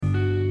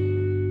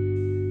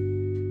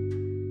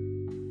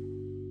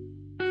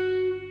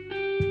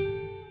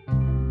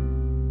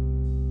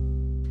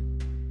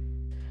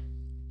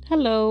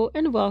Hello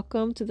and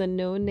welcome to the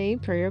No Name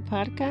Prayer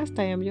Podcast.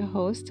 I am your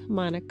host,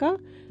 Monica.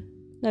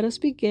 Let us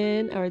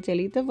begin our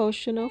daily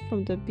devotional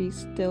from the Be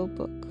Still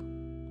book.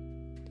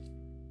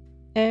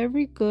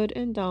 Every good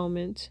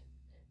endowment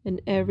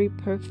and every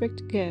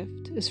perfect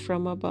gift is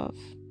from above,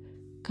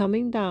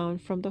 coming down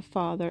from the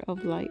Father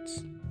of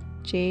lights.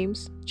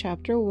 James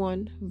chapter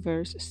 1,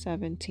 verse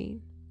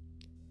 17.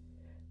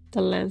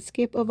 The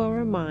landscape of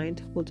our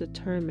mind will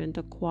determine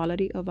the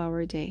quality of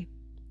our day.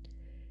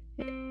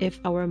 If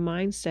our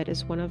mindset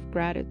is one of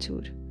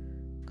gratitude,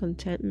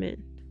 contentment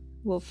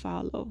will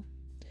follow.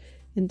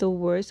 In the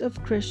words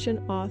of Christian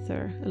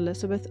author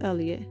Elisabeth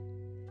Elliot,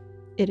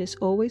 it is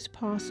always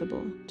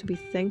possible to be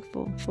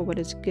thankful for what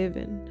is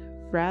given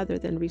rather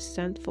than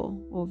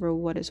resentful over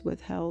what is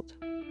withheld.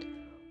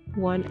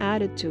 One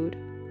attitude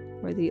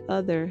or the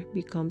other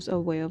becomes a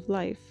way of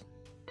life.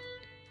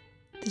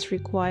 This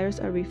requires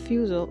a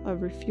refusal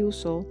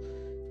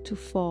to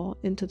fall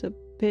into the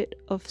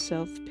pit of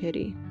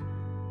self-pity.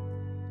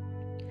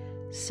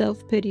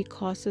 Self-pity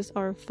causes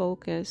our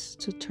focus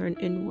to turn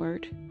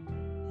inward,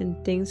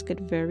 and things get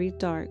very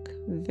dark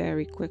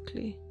very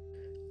quickly.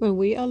 When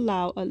we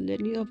allow a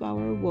litany of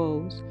our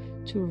woes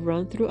to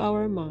run through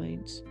our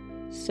minds,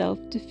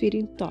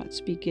 self-defeating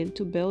thoughts begin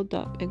to build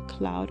up and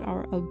cloud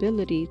our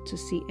ability to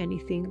see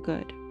anything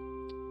good.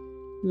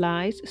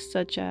 Lies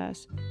such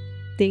as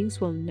 "things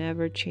will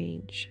never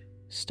change"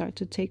 start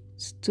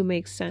to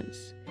make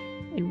sense,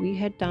 and we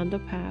head down the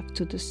path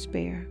to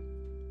despair.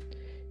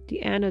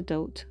 The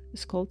antidote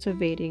is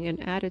cultivating an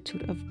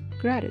attitude of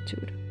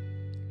gratitude.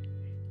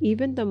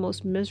 Even the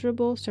most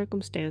miserable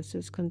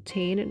circumstances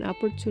contain an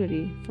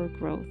opportunity for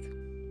growth.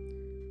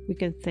 We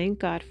can thank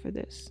God for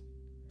this.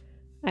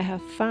 I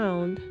have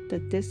found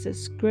that this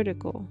is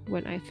critical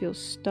when I feel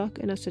stuck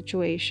in a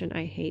situation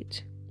I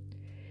hate.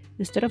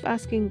 Instead of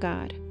asking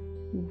God,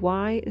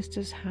 "Why is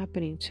this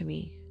happening to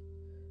me?"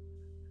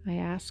 I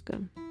ask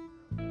Him,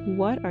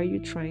 "What are you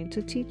trying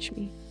to teach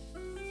me?"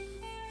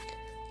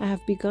 I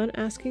have begun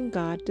asking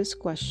God this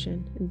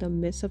question in the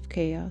midst of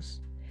chaos,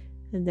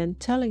 and then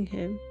telling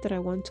Him that I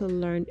want to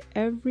learn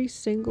every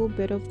single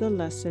bit of the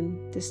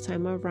lesson this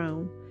time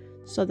around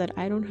so that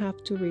I don't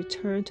have to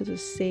return to the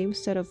same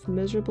set of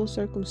miserable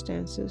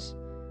circumstances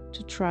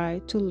to try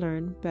to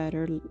learn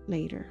better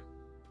later.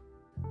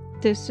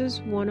 This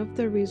is one of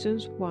the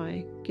reasons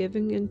why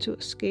giving into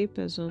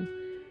escapism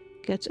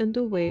gets in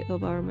the way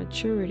of our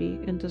maturity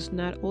and does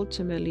not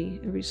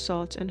ultimately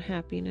result in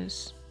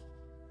happiness.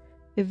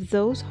 If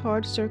those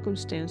hard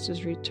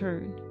circumstances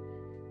return,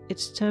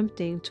 it's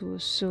tempting to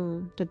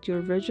assume that the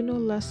original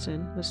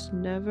lesson must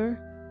never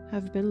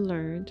have been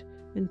learned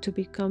and to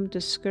become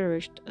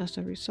discouraged as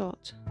a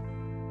result.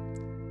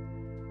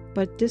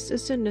 But this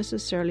isn't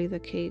necessarily the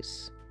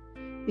case.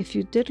 If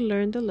you did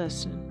learn the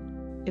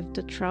lesson, if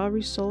the trial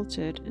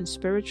resulted in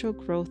spiritual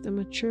growth and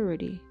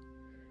maturity,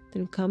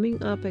 then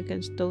coming up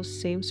against those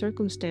same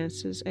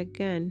circumstances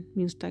again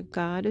means that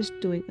God is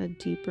doing a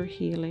deeper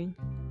healing.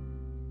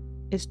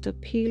 It's the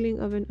peeling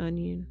of an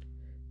onion.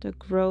 The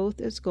growth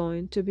is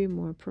going to be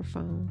more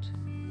profound.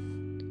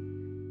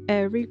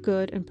 Every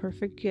good and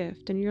perfect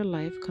gift in your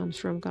life comes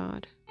from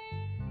God.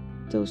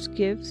 Those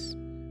gifts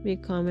may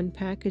come in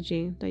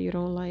packaging that you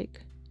don't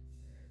like,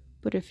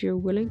 but if you're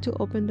willing to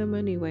open them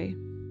anyway,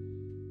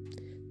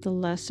 the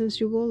lessons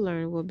you will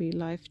learn will be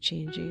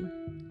life-changing.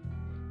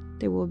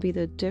 They will be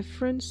the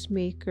difference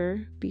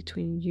maker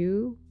between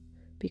you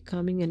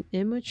becoming an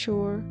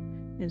immature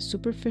and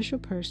superficial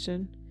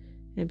person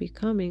and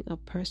becoming a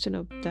person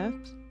of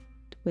depth,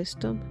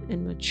 wisdom,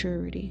 and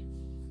maturity.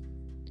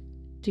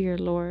 Dear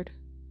Lord,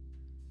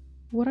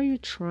 what are you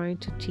trying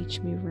to teach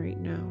me right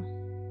now?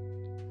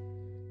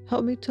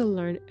 Help me to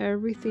learn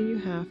everything you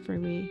have for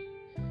me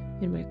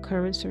in my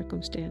current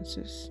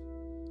circumstances.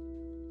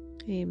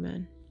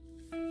 Amen.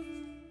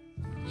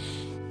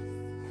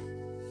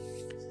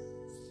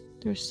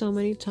 There's so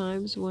many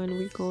times when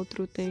we go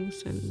through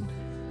things and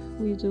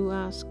we do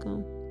ask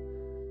Him,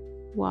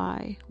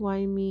 why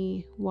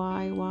me,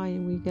 why,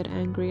 and we get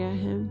angry at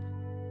Him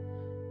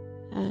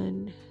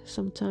and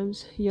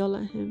sometimes yell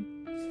at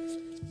Him,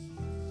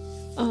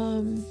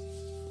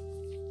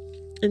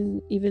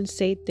 and even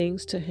say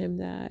things to Him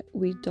that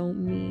we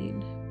don't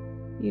mean,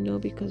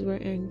 because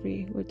we're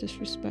angry, we're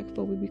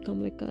disrespectful, we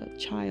become like a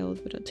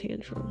child with a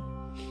tantrum.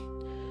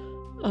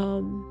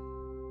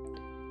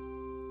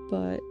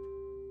 But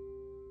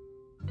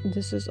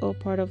this is all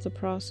part of the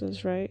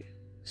process, right?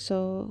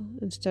 So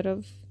instead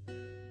of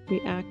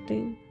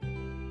reacting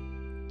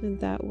in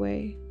that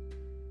way,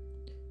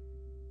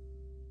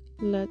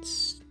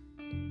 let's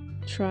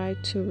try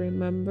to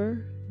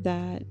remember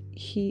that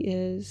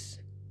He's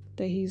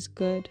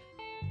good,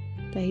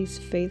 that He's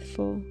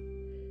faithful,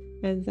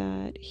 and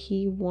that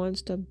He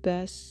wants the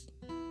best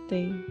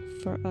thing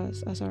for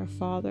us as our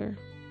Father.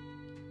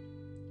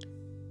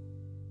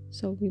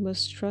 So we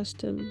must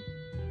trust Him.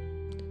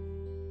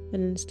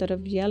 And instead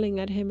of yelling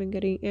at Him and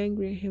getting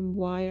angry at Him,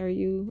 "Why are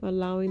you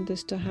allowing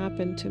this to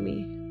happen to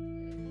me?"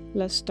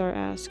 Let's start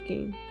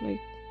asking,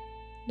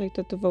 like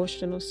the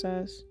devotional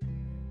says,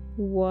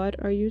 What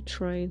are you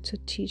trying to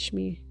teach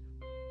me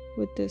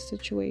with this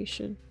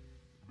situation?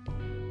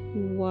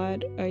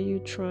 What are you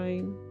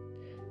trying?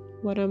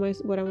 What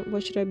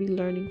should I be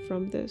learning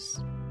from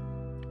this?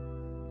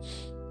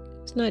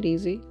 It's not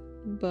easy,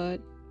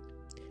 but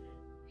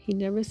he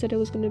never said it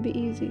was going to be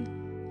easy.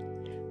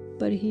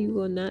 But he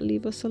will not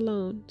leave us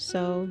alone.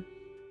 So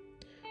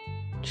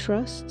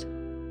trust,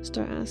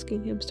 start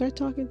asking him, start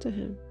talking to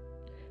him.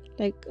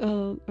 Like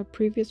a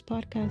previous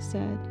podcast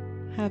said,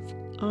 have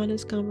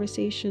honest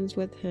conversations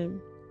with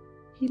him.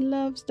 He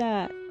loves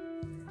that.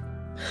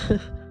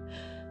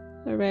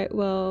 All right,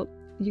 well,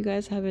 you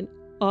guys have an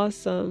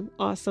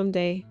awesome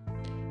day.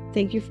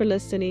 Thank you for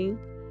listening.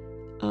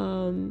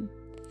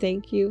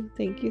 Thank you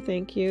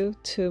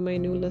to my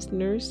new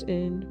listeners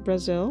in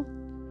Brazil.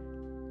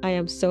 I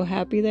am so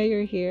happy that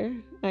you're here.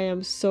 I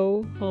am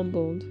so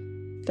humbled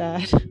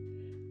that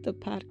the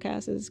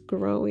podcast is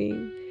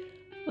growing.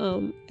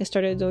 I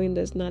started doing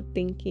this not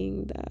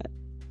thinking that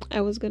I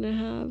was gonna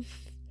have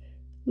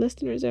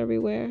listeners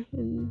everywhere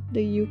in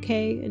the UK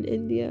and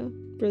India,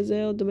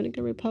 Brazil,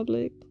 Dominican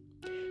Republic.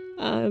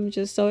 I'm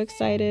just so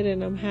excited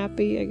and I'm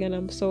happy. Again,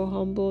 I'm so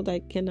humbled. I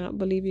cannot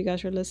believe you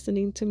guys are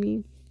listening to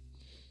me.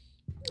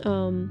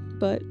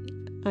 But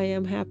I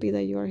am happy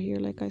that you are here,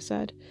 like I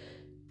said.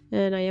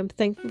 And I am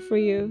thankful for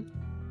you.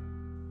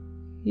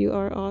 You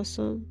are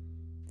awesome.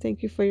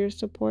 Thank you for your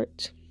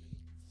support.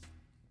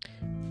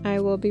 I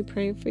will be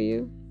praying for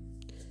you.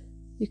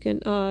 You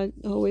can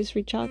always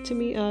reach out to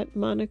me at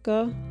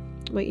Monica.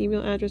 My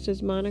email address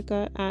is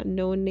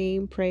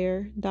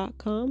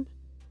monica@nonameprayer.com.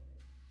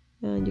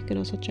 And you can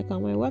also check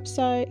out my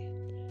website,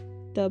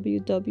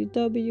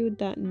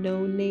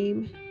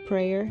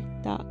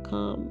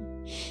 www.nonameprayer.com.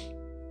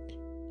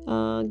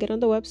 Get on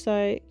the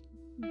website.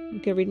 You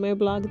can read my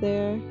blog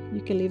there.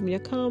 You can leave me a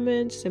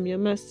comment, send me a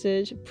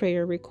message,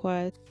 prayer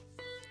request.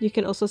 You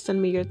can also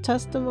send me your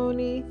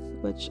testimony,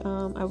 which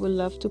I would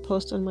love to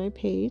post on my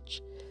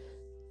page.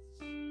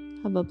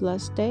 Have a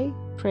blessed day.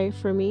 Pray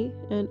for me,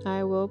 and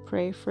I will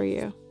pray for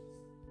you.